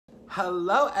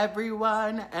Hello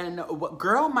everyone, and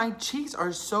girl, my cheeks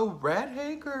are so red.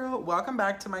 Hey girl, welcome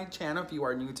back to my channel. If you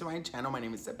are new to my channel, my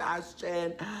name is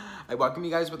Sebastian. I welcome you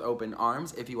guys with open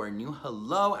arms. If you are new,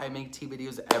 hello. I make tea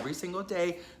videos every single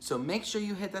day, so make sure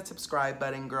you hit that subscribe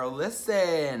button, girl.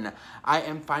 Listen, I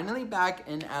am finally back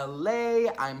in LA.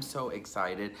 I'm so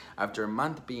excited. After a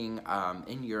month being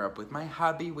in Europe with my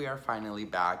hubby, we are finally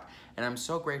back, and I'm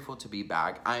so grateful to be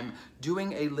back. I'm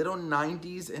doing a little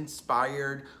 90s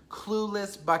inspired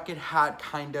Clueless bucket hat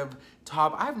kind of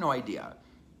top. I have no idea.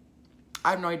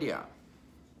 I have no idea.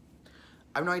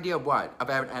 I have no idea of what.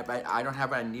 I don't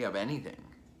have an idea of anything,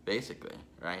 basically,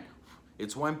 right?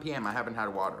 It's 1 p.m. I haven't had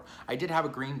water. I did have a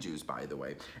green juice, by the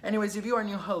way. Anyways, if you are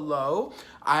new, hello.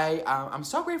 I'm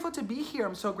so grateful to be here.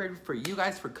 I'm so grateful for you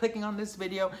guys for clicking on this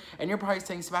video. And you're probably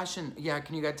saying, Sebastian, yeah,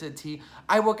 can you get to the tea?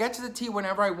 I will get to the tea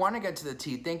whenever I want to get to the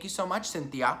tea. Thank you so much,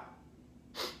 Cynthia.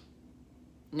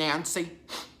 Nancy.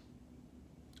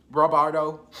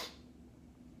 Roberto,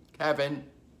 Kevin,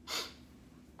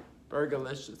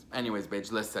 Burgerlicious. Anyways,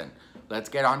 bitch, listen. Let's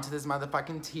get on to this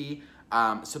motherfucking tea.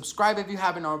 Subscribe if you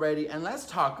haven't already, and let's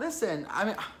talk. Listen, I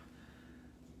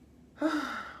mean,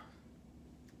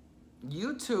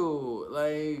 you two,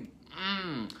 like,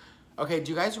 Okay, do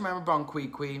you guys remember Bon Qui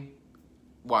Qui?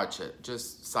 Watch it.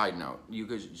 Just side note. You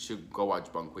should go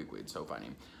watch Bon Qui Qui. It's so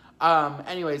funny.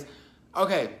 Anyways,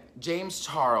 okay, James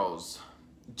Charles.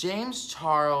 James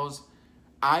Charles,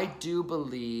 I do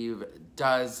believe,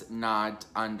 does not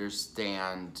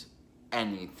understand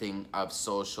anything of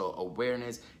social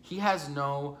awareness. He has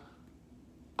no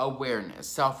awareness,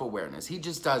 self-awareness. He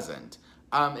just doesn't.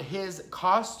 His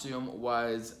costume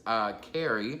was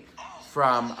Carrie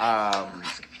from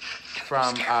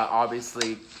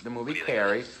obviously the movie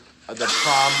Carrie, the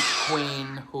prom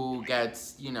queen who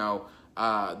gets, you know,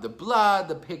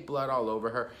 the pig blood all over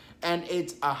her. And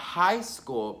it's a high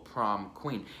school prom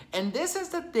queen. And this is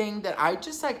the thing that I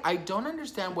just, like, I don't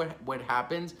understand what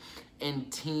happens in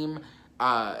Team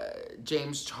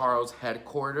James Charles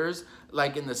headquarters,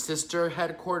 like in the sister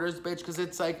headquarters, bitch, because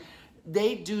it's like,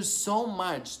 they do so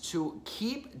much to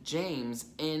keep James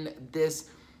in this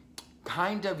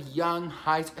kind of young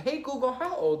high school. Hey, Google,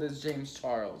 how old is James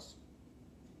Charles?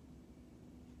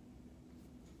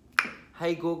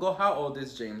 Hey, Google, how old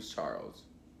is James Charles?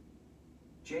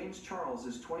 James Charles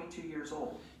is 22 years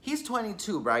old. He's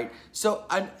 22, right? So,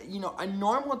 you know, a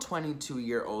normal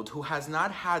 22-year-old who has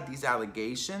not had these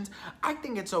allegations, I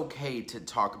think it's okay to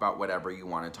talk about whatever you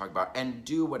want to talk about and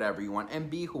do whatever you want and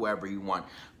be whoever you want.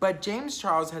 But James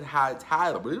Charles has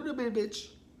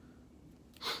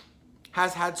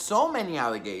had so many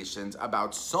allegations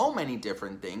about so many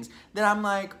different things that I'm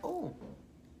like, oh,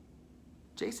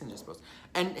 Jason just posted.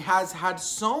 And has had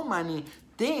so many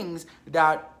things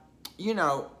that, you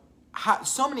know,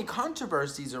 so many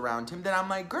controversies around him that I'm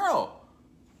like, girl,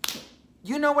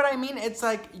 you know what I mean? It's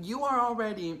like, you are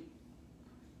already,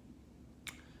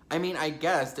 I mean, I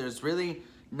guess there's really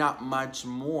not much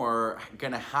more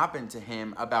gonna happen to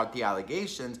him about the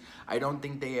allegations. I don't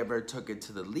think they ever took it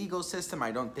to the legal system.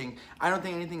 I don't think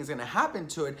anything is gonna happen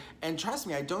to it. And trust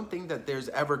me, I don't think that there's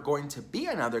ever going to be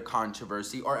another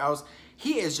controversy, or else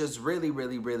he is just really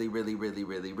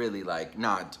like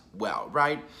not well,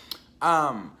 right?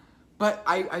 But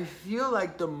I feel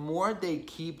like the more they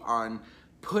keep on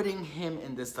putting him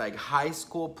in this like high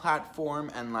school platform,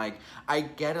 and like, I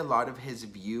get a lot of his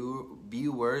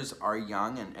viewers are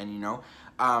young, and you know,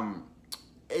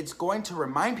 it's going to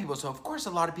remind people. So of course a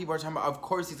lot of people are talking about, of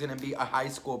course he's gonna be a high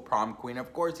school prom queen,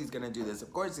 of course he's gonna do this,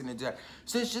 of course he's gonna do that.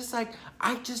 So it's just like,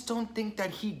 I just don't think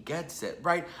that he gets it,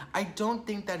 right? I don't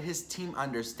think that his team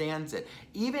understands it.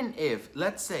 Even if,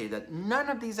 let's say that none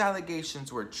of these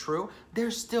allegations were true,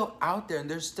 they're still out there, and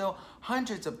there's still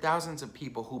hundreds of thousands of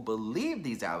people who believe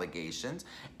these allegations,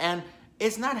 and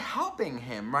it's not helping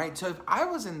him, right? So if I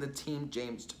was in the Team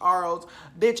James Charles,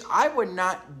 bitch, I would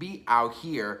not be out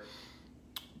here.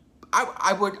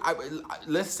 I would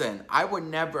listen, I would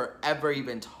never ever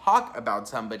even talk about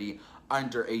somebody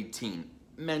under 18.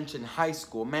 Mention high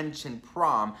school, mention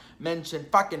prom, mention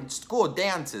fucking school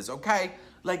dances, okay?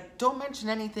 Like, don't mention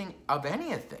anything of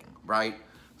anything, right?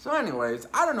 So anyways,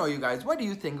 I don't know, you guys, what do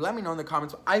you think? Let me know in the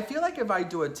comments. I feel like if I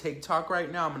do a TikTok right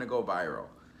now, I'm gonna go viral.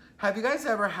 Have you guys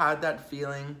ever had that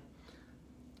feeling?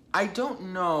 I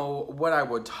don't know what I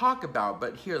would talk about,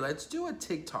 but here, let's do a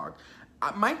TikTok.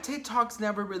 My TikToks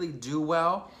never really do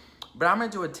well, but I'm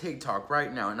gonna do a TikTok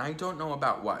right now, and I don't know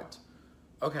about what.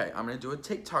 Okay, I'm gonna do a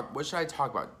TikTok. What should I talk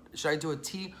about? Should I do a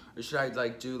tea, or should I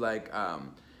like do like a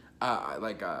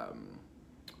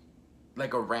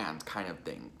rant kind of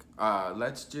thing?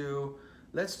 Let's do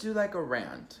like a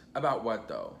rant about what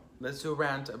though? Let's do a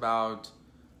rant about,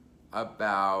 God,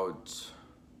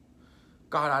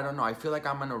 I don't know. I feel like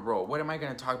I'm on a roll. What am I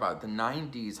going to talk about? The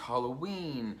 90s,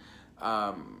 Halloween,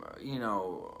 you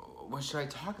know, what should I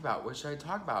talk about? What should I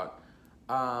talk about?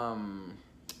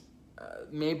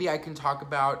 Maybe I can talk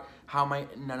about how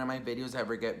none of my videos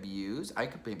ever get views. I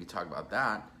could maybe talk about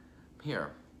that.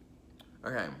 Here.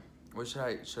 Okay. What should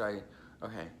I,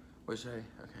 okay. What should I,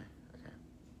 okay.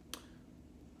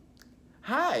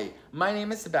 Hi, my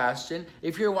name is Sebastian.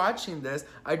 If you're watching this,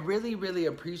 I'd really, really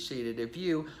appreciate it if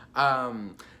you,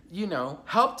 you know,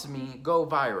 helped me go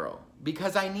viral.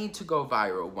 Because I need to go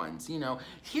viral once, you know.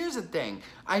 Here's the thing.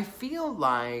 I feel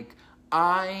like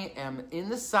I am in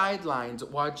the sidelines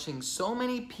watching so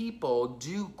many people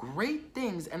do great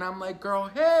things. And I'm like, girl,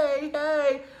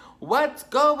 hey, what's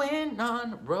going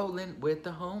on? Rolling with the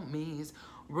homies.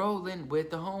 Rolling with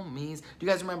the homies. Do you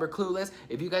guys remember Clueless?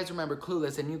 If you guys remember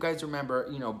Clueless and you guys remember,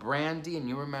 you know, Brandy and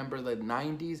you remember the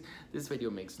 90s, this video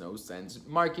makes no sense.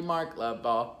 Marky Mark, love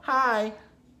ball. Hi.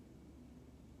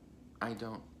 I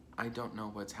don't know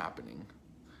what's happening.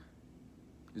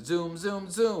 Zoom, zoom,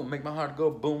 zoom. Make my heart go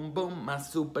boom, boom. My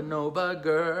supernova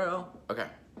girl. Okay.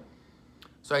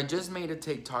 So I just made a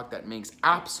TikTok that makes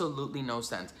absolutely no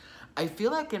sense. I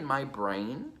feel like in my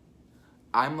brain,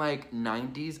 I'm like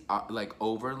 90s, like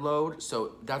overload.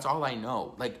 So that's all I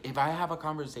know. Like if I have a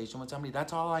conversation with somebody,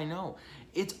 that's all I know.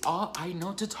 It's all I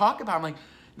know to talk about. I'm like,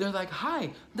 they're like,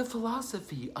 hi, the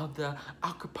philosophy of the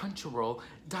acupunctural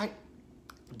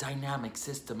dynamic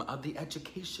system of the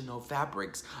educational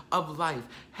fabrics of life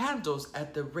handles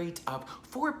at the rate of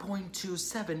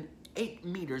 4.278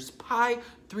 meters pi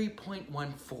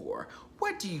 3.14.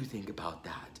 What do you think about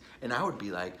that? And I would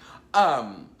be like,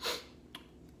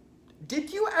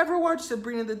 did you ever watch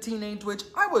Sabrina the Teenage Witch?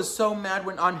 I was so mad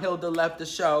when Anhilda left the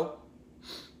show.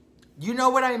 You know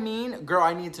what I mean? Girl,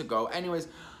 I need to go. Anyways,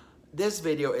 this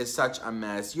video is such a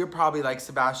mess. You're probably like,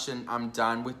 Sebastian, I'm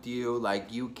done with you.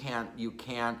 Like, you can't. You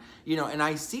know, and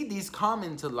I see these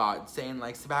comments a lot saying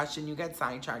like, Sebastian, you get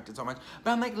sidetracked and so much.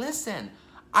 But I'm like, listen,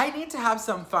 I need to have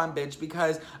some fun, bitch,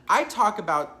 because I talk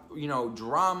about, you know,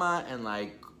 drama and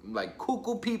like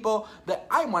cuckoo people that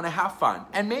I want to have fun.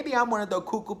 And maybe I'm one of the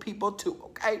cuckoo people too,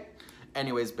 okay?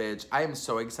 Anyways, bitch, I am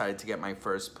so excited to get my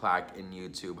first plaque in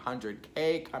YouTube.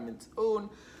 100K coming soon.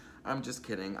 I'm just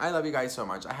kidding. I love you guys so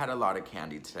much. I had a lot of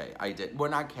candy today. I did.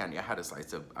 Well, not candy. I had a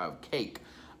slice of cake.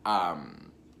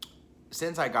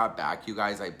 Since I got back, you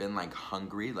guys, I've been like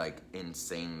hungry, like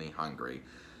insanely hungry.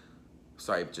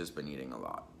 So I've just been eating a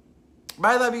lot. But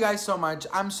I love you guys so much.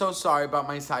 I'm so sorry about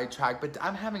my sidetrack, but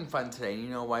I'm having fun today. You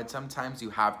know what? Sometimes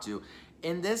you have to.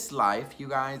 In this life, you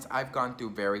guys, I've gone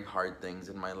through very hard things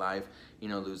in my life. You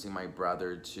know, losing my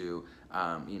brother to,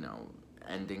 you know,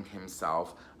 ending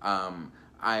himself.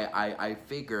 I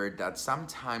figured that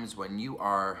sometimes when you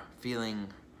are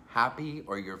feeling happy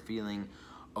or you're feeling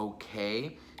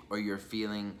okay or you're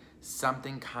feeling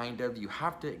something kind of, you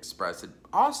have to express it.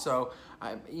 Also,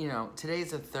 you know, today's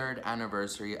the 3rd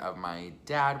anniversary of my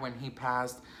dad when he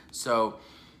passed, so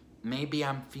maybe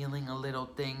I'm feeling a little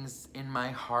things in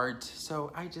my heart,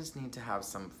 so I just need to have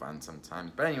some fun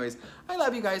sometimes. But anyways, I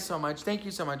love you guys so much. Thank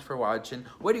you so much for watching.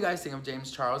 What do you guys think of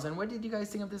James Charles, and what did you guys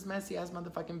think of this messy ass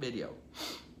motherfucking video?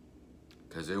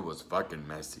 Because it was fucking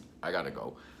messy. I gotta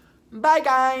go. Bye,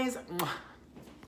 guys.